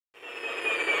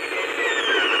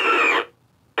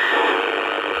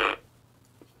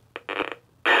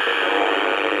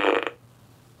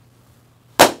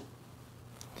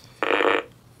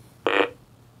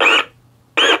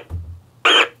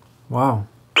Wow.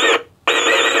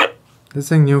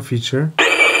 That's a new feature.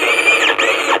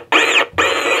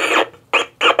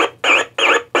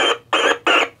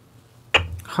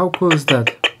 How cool is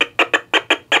that?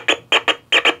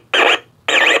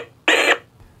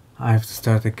 I have to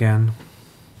start again,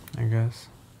 I guess.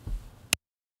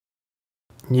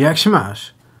 Jak się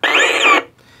masz?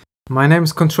 My name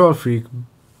is Ctrl Freq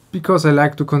because I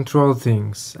like to control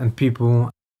things and people,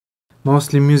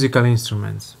 mostly musical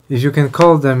instruments, if you can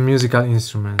call them musical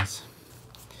instruments.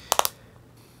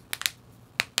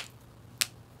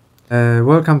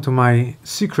 Welcome to my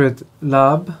secret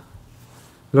lab,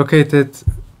 located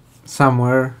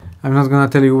somewhere. I'm not gonna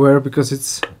tell you where because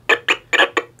it's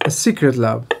a secret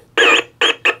lab.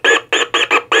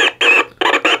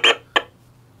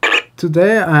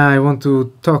 Today I want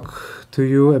to talk to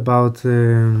you about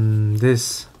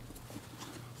this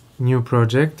new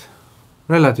project,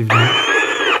 relatively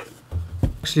new.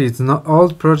 Actually, it's not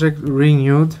old project,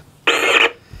 renewed.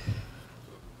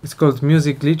 It's called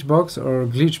Music Glitch Box or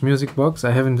Glitch Music Box.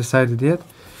 I haven't decided yet.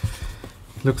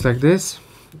 It looks like this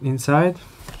inside,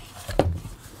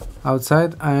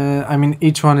 outside. I mean,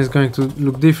 each one is going to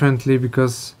look differently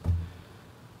because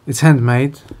it's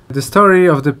handmade. The story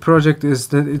of the project is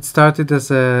that it started as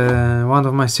one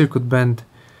of my circuit band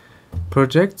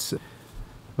projects,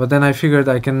 but then I figured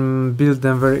I can build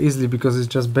them very easily because it's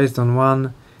just based on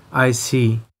one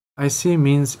IC. IC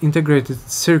means integrated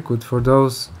circuit for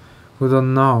those who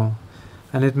don't know,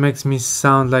 and it makes me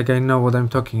sound like I know what I'm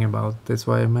talking about. That's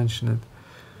why I mention it.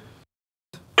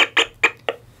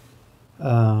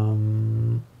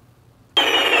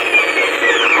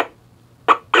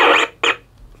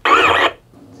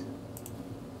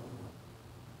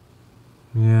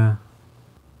 Yeah.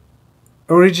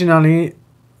 Originally,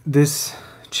 this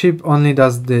chip only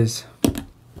does this.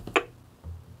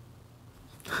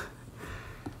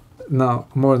 No,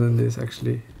 more than this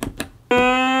actually.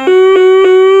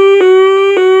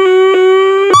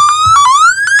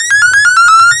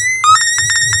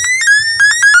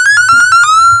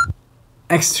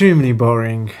 Extremely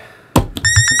boring.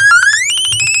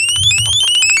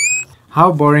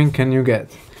 How boring can you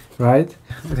get, right?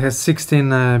 It has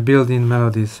 16 built-in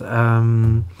melodies,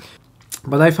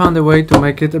 but I found a way to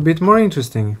make it a bit more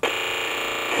interesting.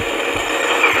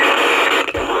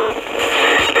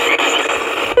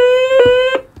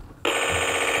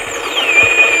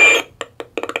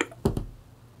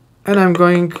 And I'm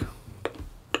going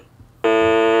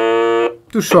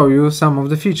to show you some of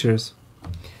the features.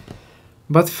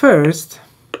 But first,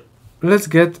 let's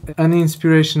get an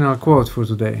inspirational quote for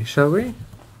today, shall we?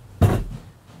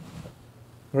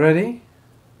 Ready?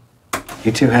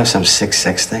 You two have some sick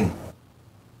sex thing.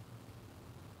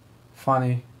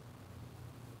 Funny.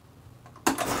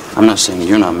 I'm not saying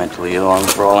you're not mentally ill.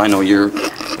 For all I know, you're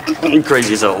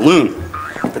crazy as a loon.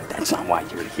 But that's not why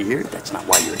you're here. That's not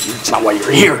why you're here. It's not why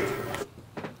you're here.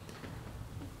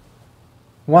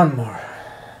 One more.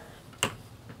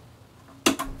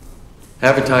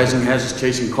 Advertising has us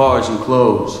chasing cars and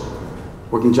clothes,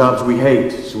 working jobs we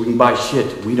hate so we can buy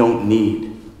shit we don't need.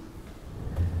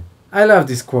 I love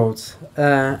these quotes.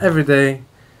 Every day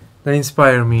they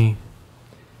inspire me.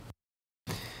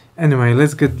 Anyway,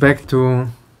 let's get back to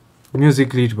Music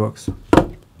Glitch Box.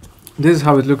 This is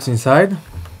how it looks inside.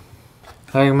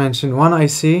 Like I mentioned, one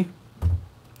IC,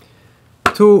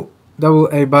 2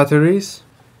 AA batteries,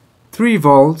 3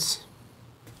 volts,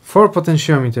 4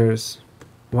 potentiometers,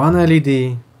 1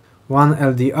 LED, 1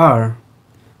 LDR,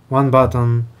 1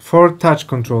 button, 4 touch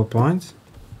control points,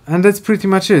 and that's pretty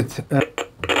much it.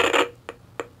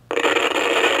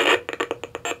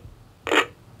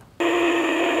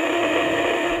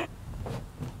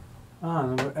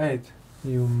 Number 8.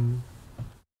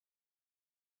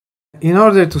 In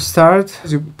order to start,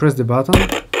 you press the button.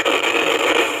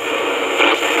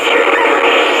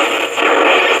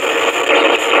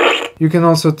 You can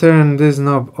also turn this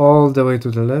knob all the way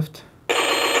to the left.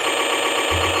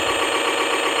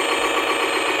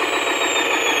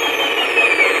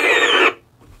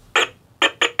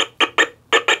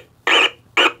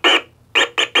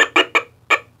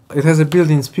 It has a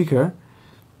built-in speaker,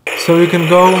 so you can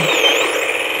go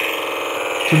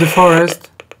to the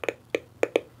forest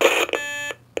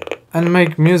and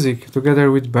make music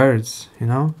together with birds, you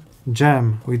know,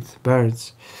 jam with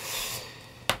birds.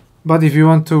 But if you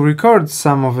want to record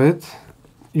some of it,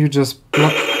 you just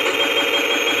plug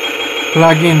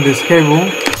in this cable.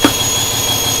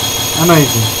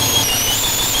 Amazing.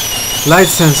 Light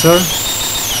sensor.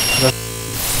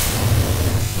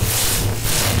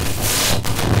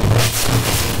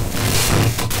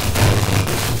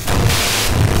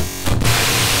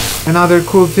 Another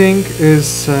cool thing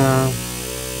is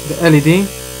the LED.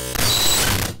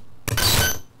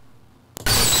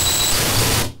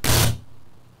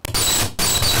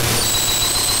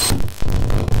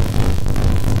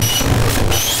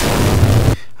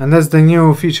 And that's the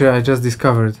new feature I just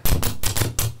discovered.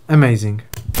 Amazing.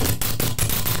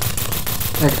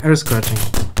 Like air scratching.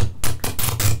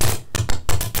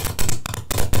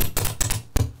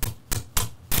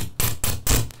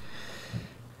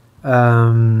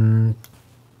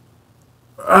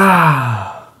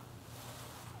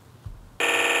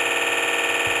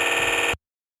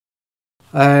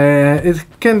 It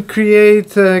can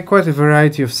create quite a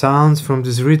variety of sounds from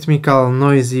these rhythmical,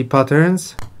 noisy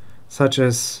patterns, such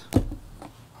as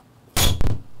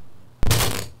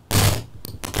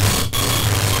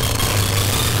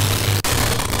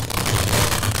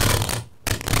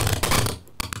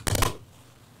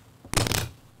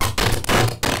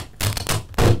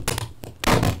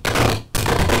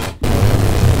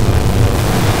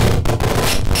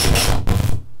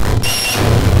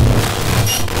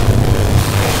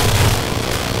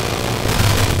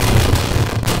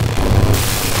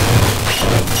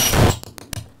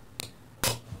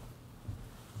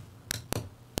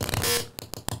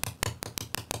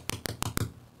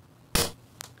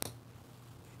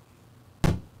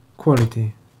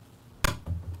quality.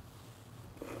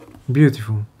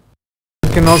 Beautiful.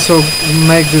 You can also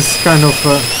make this kind of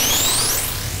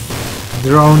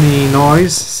drony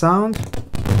noise sound.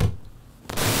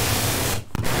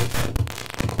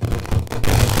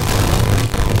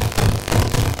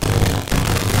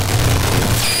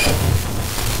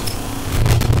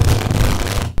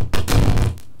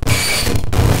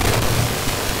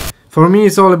 For me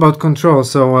it's all about control,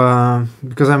 so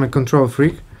because I'm a control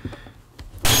freak.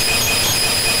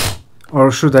 Or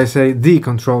should I say the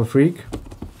control freak.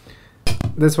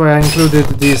 That's why I included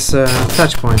these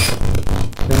touch points.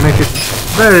 They make it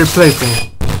very playful.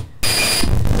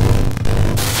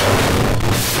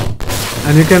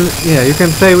 And you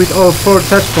can play with all 4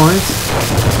 touch points.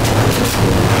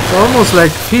 It's almost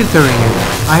like filtering it.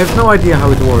 I have no idea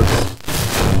how it works.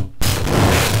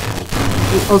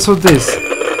 Also this.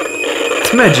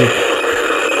 It's magic.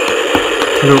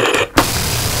 Look.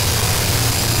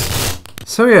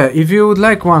 So yeah, if you would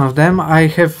like one of them, I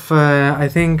have I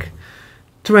think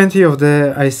 20 of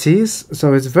the ICs,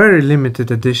 so it's very limited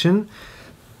edition.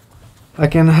 I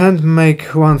can hand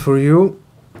make one for you,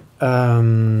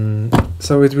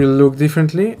 so it will look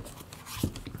differently.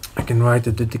 I can write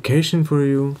a dedication for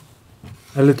you,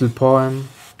 a little poem.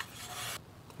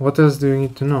 What else do you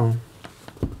need to know?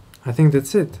 I think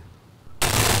that's it.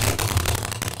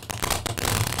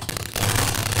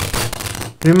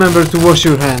 Remember to wash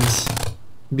your hands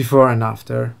before and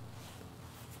after.